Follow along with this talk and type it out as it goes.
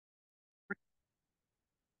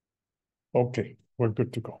Okay, we're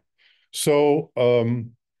good to go. So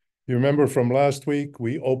you remember from last week,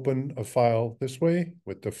 we open a file this way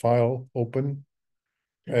with the file open,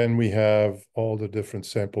 and we have all the different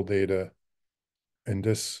sample data in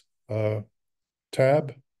this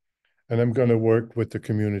tab. And I'm going to work with the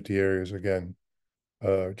community areas again,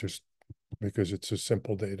 just because it's a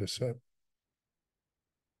simple data set.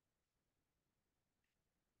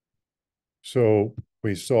 So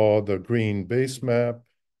we saw the green base map.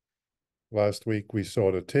 Last week, we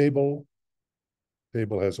saw the table.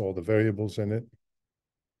 Table has all the variables in it.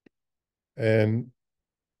 And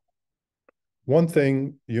one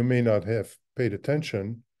thing you may not have paid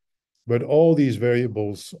attention, but all these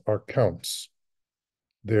variables are counts.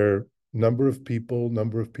 They're number of people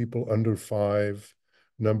under 5,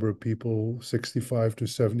 number of people 65 to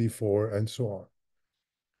 74, and so on.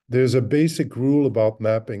 There's a basic rule about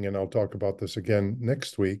mapping, and I'll talk about this again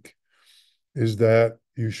next week, is that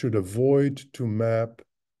you should avoid to map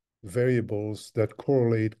variables that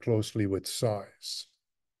correlate closely with size.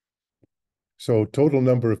 So total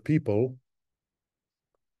number of people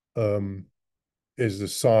is the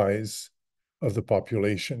size of the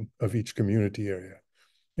population of each community area.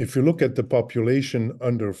 If you look at the population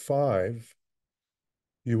under 5,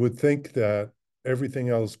 you would think that everything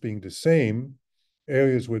else being the same,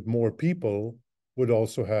 areas with more people would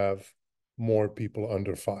also have more people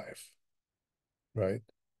under 5, right?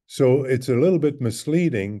 So it's a little bit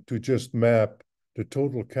misleading to just map the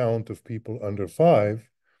total count of people under 5,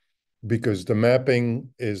 because the mapping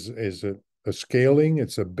is a scaling,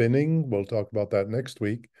 it's a binning. We'll talk about that next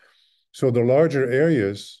week. So the larger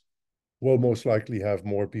areas will most likely have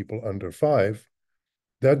more people under 5.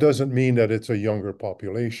 That doesn't mean that it's a younger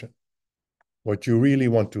population. What you really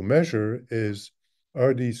want to measure is,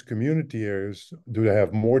 are these community areas, do they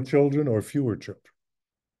have more children or fewer children,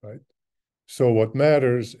 right? So what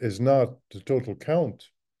matters is not the total count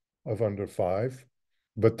of under 5,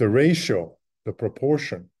 but the ratio, the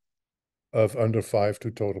proportion of under 5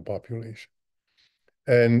 to total population.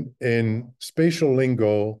 And in spatial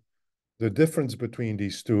lingo, the difference between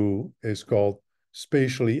these two is called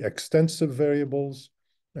spatially extensive variables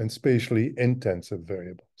and spatially intensive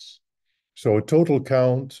variables. So a total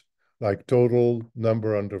count, like total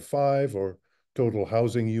number under 5, or total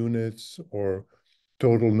housing units, or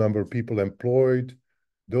total number of people employed,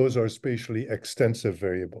 those are spatially extensive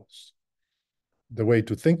variables. The way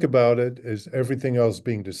to think about it is, everything else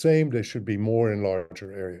being the same, there should be more in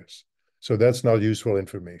larger areas. So that's not useful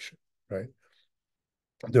information, right?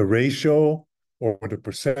 The ratio or the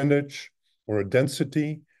percentage or a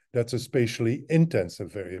density, that's a spatially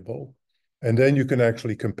intensive variable. And then you can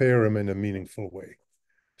actually compare them in a meaningful way.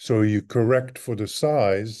 So you correct for the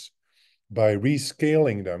size by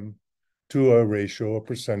rescaling them to a ratio, a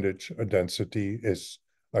percentage, a density is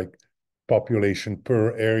like population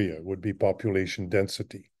per area would be population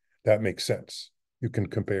density. That makes sense. You can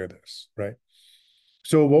compare this, right?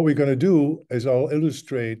 So what we're going to do is I'll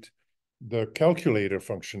illustrate the calculator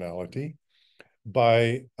functionality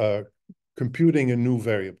by computing a new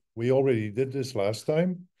variable. We already did this last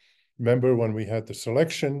time. Remember, when we had the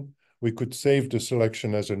selection, we could save the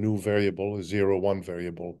selection as a new variable, a 0, 1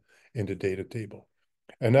 variable in the data table.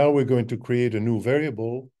 And now we're going to create a new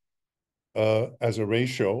variable as a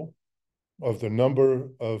ratio of the number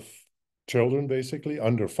of children, basically,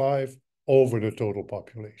 under 5, over the total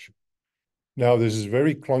population. Now, this is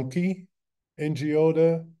very clunky in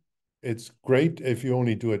Geoda. It's great if you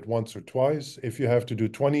only do it once or twice. If you have to do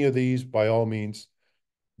 20 of these, by all means,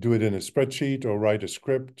 do it in a spreadsheet or write a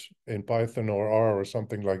script in Python or R or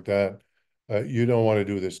something like that. You don't want to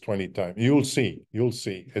do this 20 times. You'll see.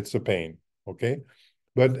 It's a pain, okay?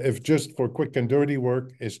 But if just for quick and dirty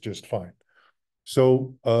work, it's just fine.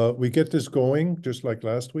 So we get this going, just like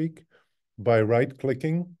last week, by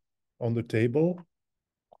right-clicking on the table,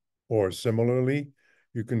 or similarly,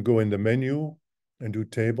 you can go in the menu and do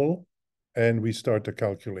table, and we start the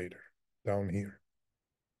calculator down here.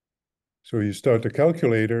 So you start the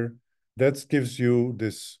calculator, that gives you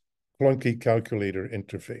this clunky calculator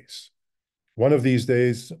interface. One of these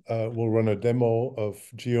days, we'll run a demo of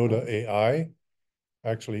Geoda AI.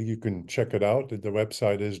 Actually, you can check it out. The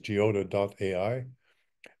website is geoda.ai.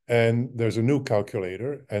 And there's a new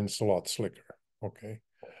calculator, and it's a lot slicker, okay?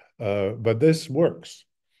 But this works.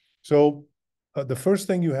 So the first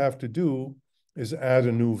thing you have to do is add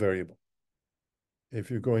a new variable. If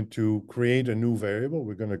you're going to create a new variable,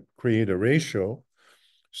 we're going to create a ratio.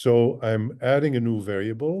 So I'm adding a new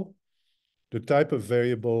variable. The type of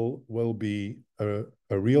variable will be a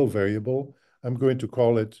real variable. I'm going to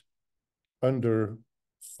call it under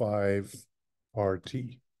 5 RT.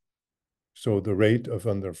 So the rate of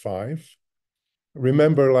under 5.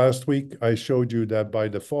 Remember last week I showed you that by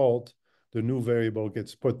default, the new variable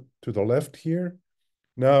gets put to the left here.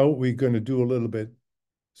 Now we're going to do a little bit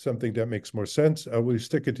something that makes more sense. I will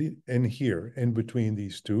stick it in here, in between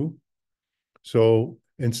these two. So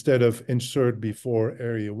instead of insert before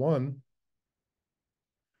area 1,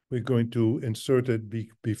 we're going to insert it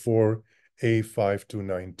before A5 to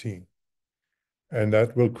 19. And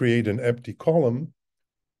that will create an empty column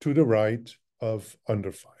to the right of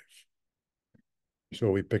under 5.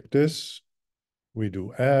 So we pick this, we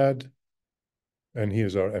do add, and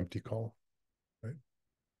here's our empty column. Right?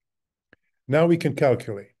 Now we can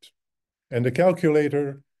calculate. And the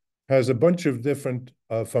calculator has a bunch of different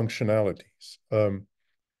functionalities.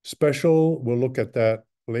 Spatial, we'll look at that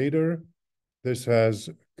later. This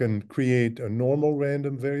can create a normal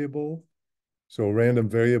random variable. So random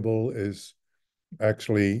variable is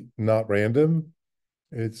actually not random.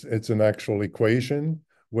 It's an actual equation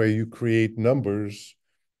where you create numbers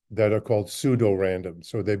that are called pseudo-random.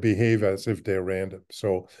 So they behave as if they're random.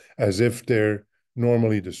 So as if they're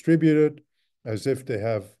normally distributed, as if they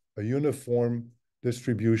have a uniform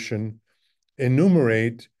distribution.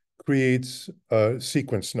 Enumerate creates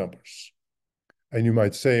sequence numbers. And you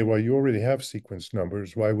might say, well, you already have sequence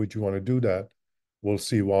numbers. Why would you want to do that? We'll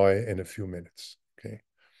see why in a few minutes. Okay.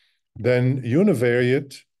 Then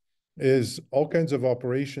univariate is all kinds of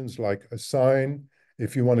operations like assign.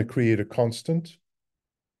 If you want to create a constant,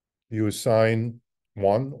 you assign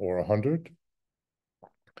 1 or 100.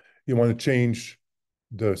 You want to change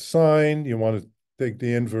the sign. You want to take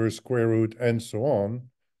the inverse, square root, and so on.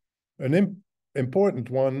 An important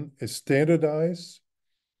one is standardize,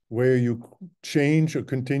 where you change a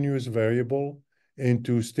continuous variable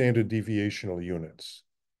into standard deviational units.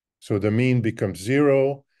 So the mean becomes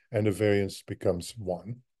 0 and the variance becomes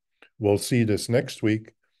 1. We'll see this next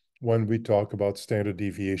week when we talk about standard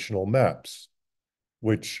deviational maps,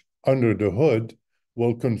 which under the hood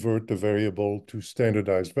will convert the variable to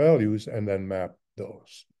standardized values and then map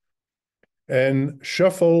those. And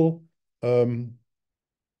shuffle, we'll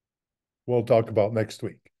talk about next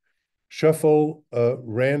week. Shuffle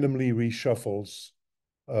randomly reshuffles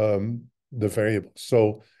the variables.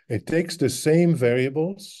 So it takes the same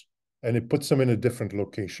variables and it puts them in a different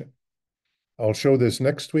location. I'll show this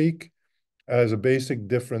next week as a basic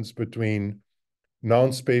difference between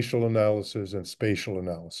non-spatial analysis and spatial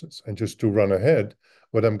analysis. And just to run ahead,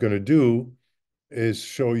 what I'm going to do is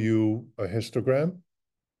show you a histogram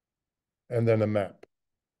and then a map.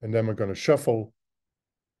 And then we're going to shuffle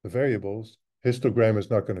the variables. Histogram is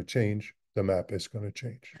not going to change. The map is going to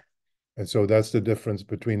change. And so that's the difference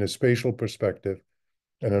between a spatial perspective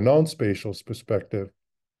and a non-spatial perspective.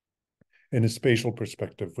 In a spatial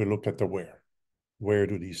perspective, we look at the where. Where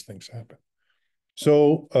do these things happen?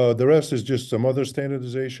 So the rest is just some other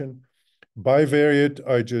standardization. Bivariate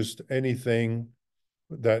are just anything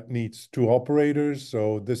that needs two operators.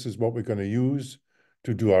 So this is what we're going to use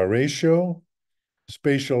to do our ratio.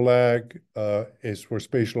 Spatial lag is for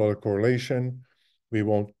spatial autocorrelation. We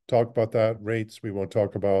won't talk about that. Rates we won't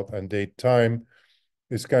talk about, and date time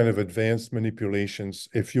is kind of advanced manipulations.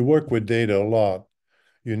 If you work with data a lot,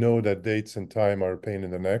 you know that dates and time are a pain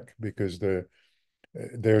in the neck because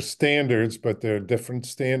they're standards, but they're different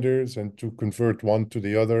standards, and to convert one to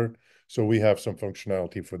the other. So we have some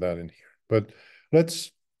functionality for that in here. But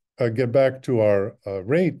let's get back to our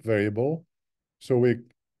rate variable. So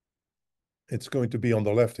it's going to be on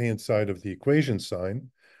the left-hand side of the equation sign.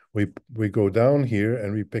 We go down here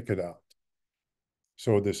and we pick it out.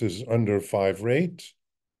 So this is under 5 rate.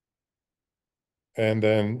 And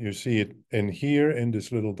then you see it in here in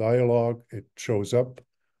this little dialog. It shows up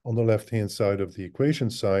on the left-hand side of the equation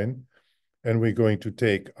sign. And we're going to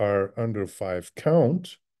take our under 5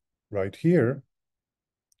 count right here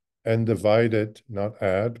and divide it, not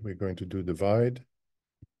add, we're going to do divide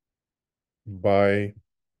by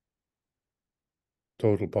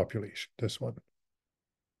total population, this one.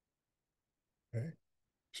 Okay.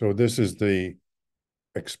 So this is the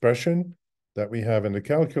expression that we have in the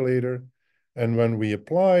calculator. And when we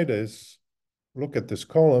apply this, look at this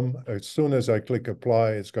column, as soon as I click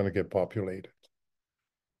apply, it's going to get populated.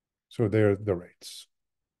 So there are the rates.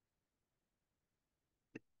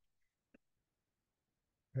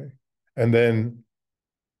 Okay. And then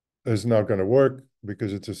it's not going to work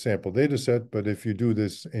because it's a sample data set. But if you do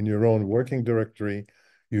this in your own working directory,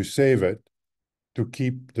 you save it to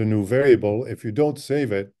keep the new variable. If you don't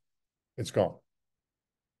save it, it's gone.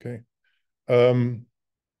 Okay.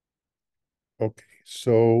 Okay.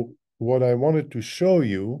 So what I wanted to show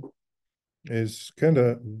you is kind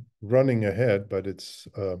of running ahead, but it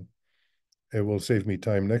will save me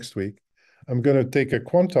time next week. I'm going to take a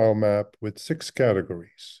quantile map with 6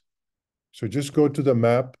 categories. So just go to the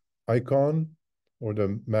map icon or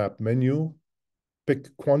the map menu,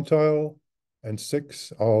 pick quantile and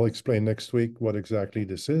 6. I'll explain next week what exactly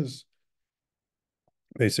this is.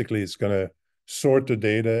 Basically, it's going to sort the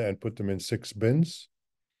data and put them in 6 bins.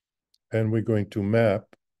 And we're going to map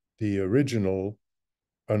the original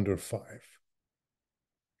under 5.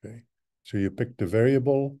 Okay. So you pick the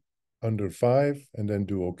variable under 5 and then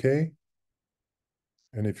do OK.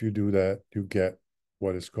 And if you do that, you get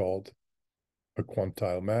what is called a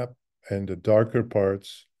quantile map. And the darker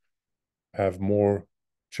parts have more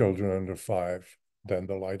children under 5 than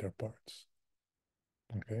the lighter parts.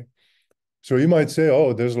 Okay. So you might say,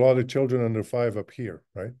 oh, there's a lot of children under 5 up here,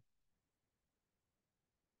 right?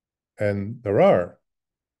 And there are,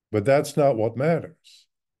 but that's not what matters.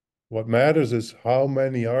 What matters is how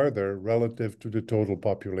many are there relative to the total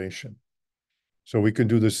population. So we can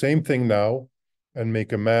do the same thing now and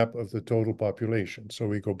make a map of the total population. So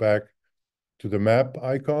we go back to the map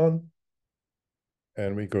icon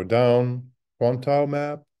and we go down, quantile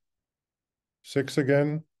map, 6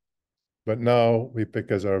 again, but now we pick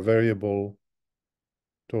as our variable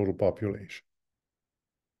total population.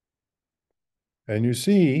 And you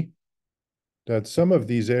see that some of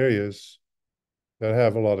these areas that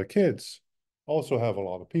have a lot of kids also have a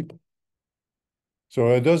lot of people. So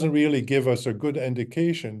it doesn't really give us a good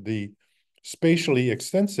indication. The spatially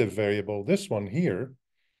extensive variable, this one here,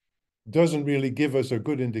 doesn't really give us a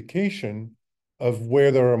good indication of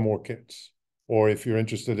where there are more kids. Or if you're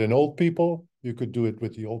interested in old people, you could do it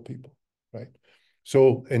with the old people, right?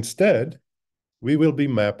 So instead, we will be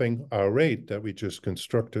mapping our rate that we just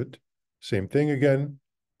constructed. Same thing again,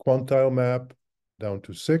 quantile map down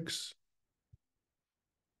to 6.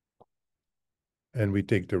 And we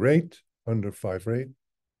take the rate, under 5 rate.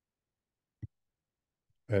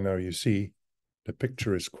 And now you see the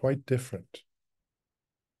picture is quite different.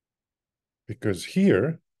 Because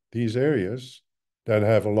here, these areas that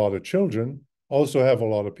have a lot of children also have a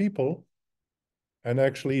lot of people. And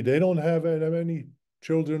actually, they don't have that many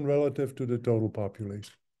children relative to the total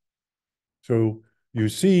population. So you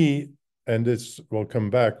see, and this will come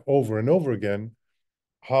back over and over again,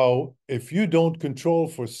 how if you don't control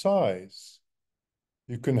for size,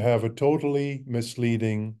 you can have a totally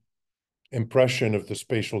misleading impression of the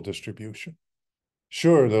spatial distribution.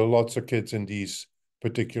 Sure, there are lots of kids in these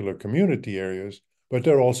particular community areas, but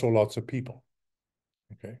there are also lots of people.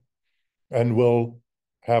 Okay. And we'll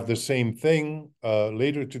have the same thing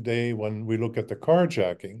later today when we look at the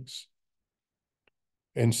carjackings.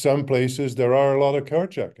 In some places, there are a lot of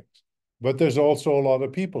carjackings, but there's also a lot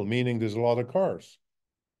of people, meaning there's a lot of cars.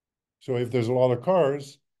 So if there's a lot of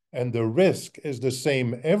cars and the risk is the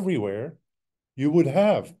same everywhere, you would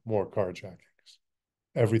have more carjackings,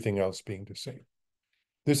 everything else being the same.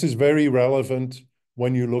 This is very relevant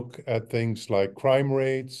when you look at things like crime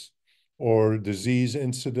rates or disease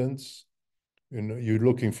incidents. You know, you're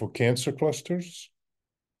looking for cancer clusters.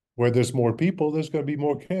 Where there's more people, there's going to be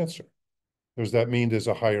more cancer. Does that mean there's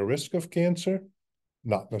a higher risk of cancer?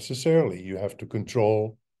 Not necessarily. You have to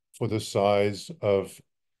control for the size of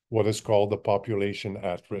what is called the population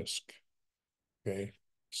at risk. Okay.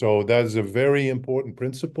 So that is a very important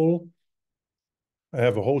principle. I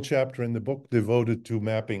have a whole chapter in the book devoted to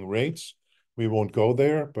mapping rates. We won't go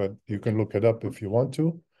there, but you can look it up if you want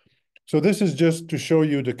to. So this is just to show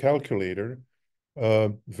you the calculator.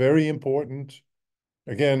 Very important.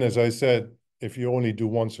 Again, as I said, if you only do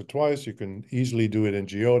once or twice, you can easily do it in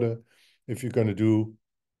Geoda. If you're going to do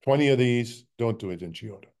 20 of these, don't do it in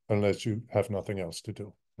Geoda unless you have nothing else to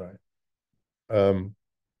do, right?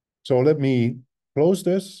 So let me close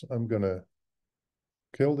this. I'm going to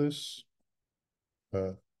kill this.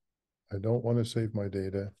 I don't want to save my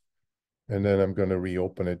data. And then I'm going to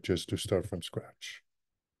reopen it just to start from scratch.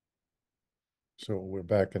 So we're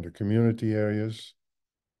back in the community areas.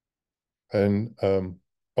 And,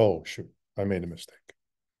 oh, shoot, I made a mistake.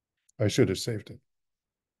 I should have saved it.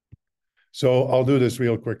 So I'll do this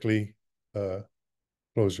real quickly.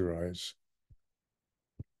 Close your eyes.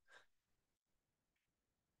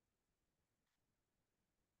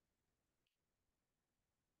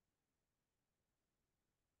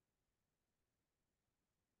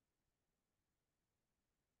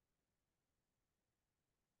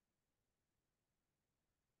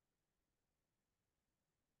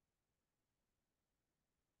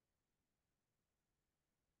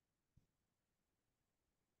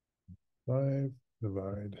 Five,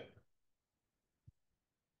 divide.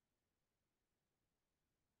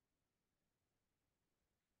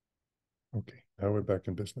 Okay, now we're back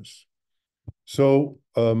in business. So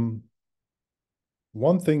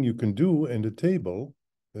one thing you can do in the table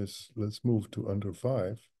is, let's move to under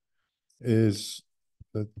 5, is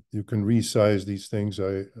that you can resize these things.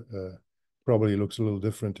 Probably looks a little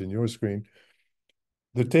different in your screen.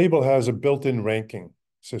 The table has a built-in ranking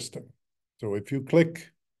system. So if you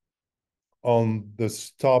click on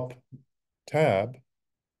this top tab,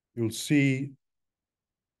 you'll see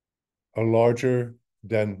a larger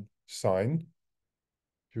than sign.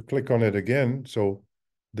 If you click on it again, so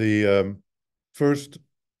the first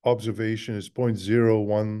observation is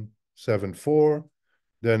 0.0174,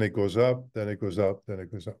 then it goes up, then it goes up, then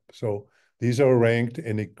it goes up. So these are ranked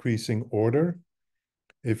in increasing order.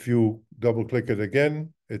 If you double click it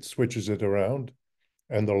again, it switches it around,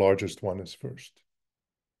 and the largest one is first.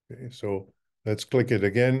 Okay, so let's click it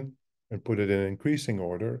again and put it in increasing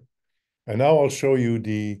order. And now I'll show you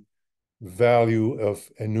the value of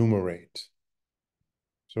enumerate.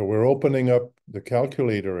 So we're opening up the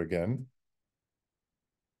calculator again.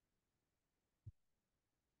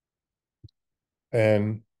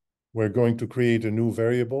 And we're going to create a new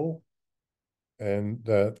variable, and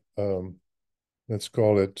that, let's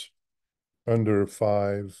call it under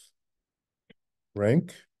 5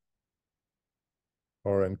 rank,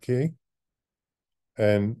 RNK.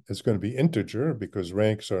 And it's going to be integer because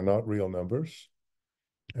ranks are not real numbers.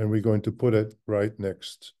 And we're going to put it right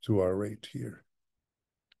next to our rate here.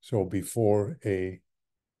 So before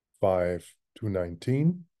A5 to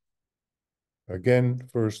 19. Again,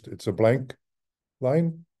 first it's a blank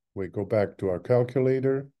line. We go back to our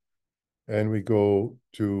calculator and we go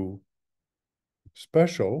to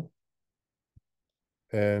Spatial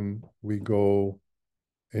and we go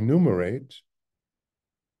enumerate.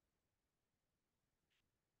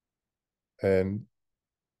 And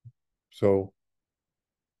so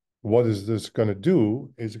what is this going to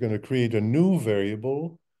do? It's going to create a new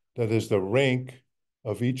variable that is the rank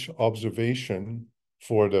of each observation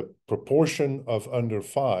for the proportion of under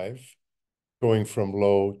 5 going from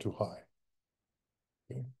low to high.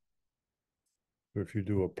 Okay. So if you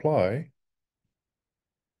do apply,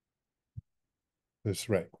 this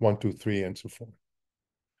rank, 1, 2, 3, and so forth.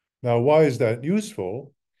 Now, why is that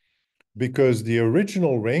useful? Because the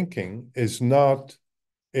original ranking is not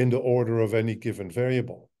in the order of any given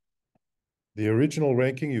variable. The original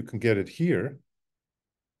ranking, you can get it here.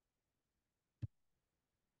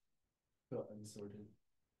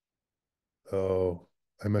 Oh,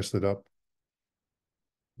 I messed it up.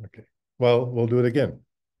 Okay. Well, we'll do it again.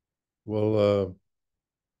 Well,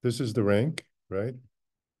 this is the rank, right?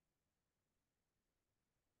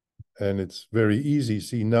 And it's very easy.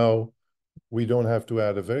 See, now we don't have to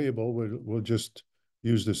add a variable. We'll just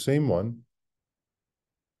use the same one.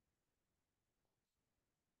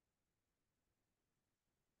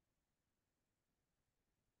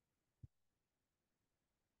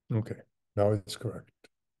 Okay, now it's correct.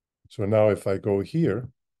 So now if I go here,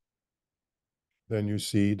 then you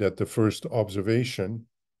see that the first observation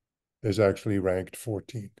is actually ranked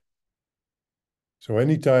 14. So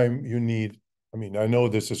anytime you need, I mean, I know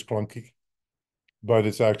this is clunky, but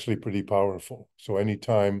it's actually pretty powerful. So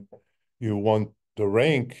anytime you want the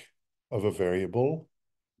rank of a variable,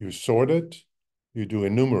 you sort it, you do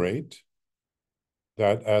enumerate.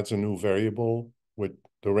 That adds a new variable with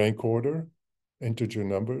the rank order, integer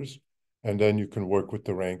numbers, and then you can work with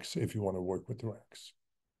the ranks if you want to work with the ranks,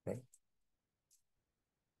 right?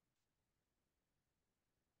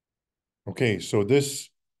 Okay, so this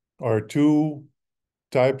are two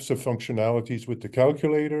types of functionalities with the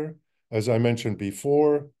calculator. As I mentioned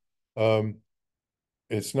before,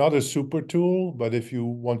 it's not a super tool, but if you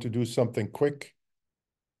want to do something quick,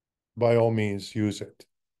 by all means, use it.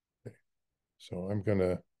 Okay. So I'm going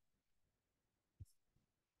to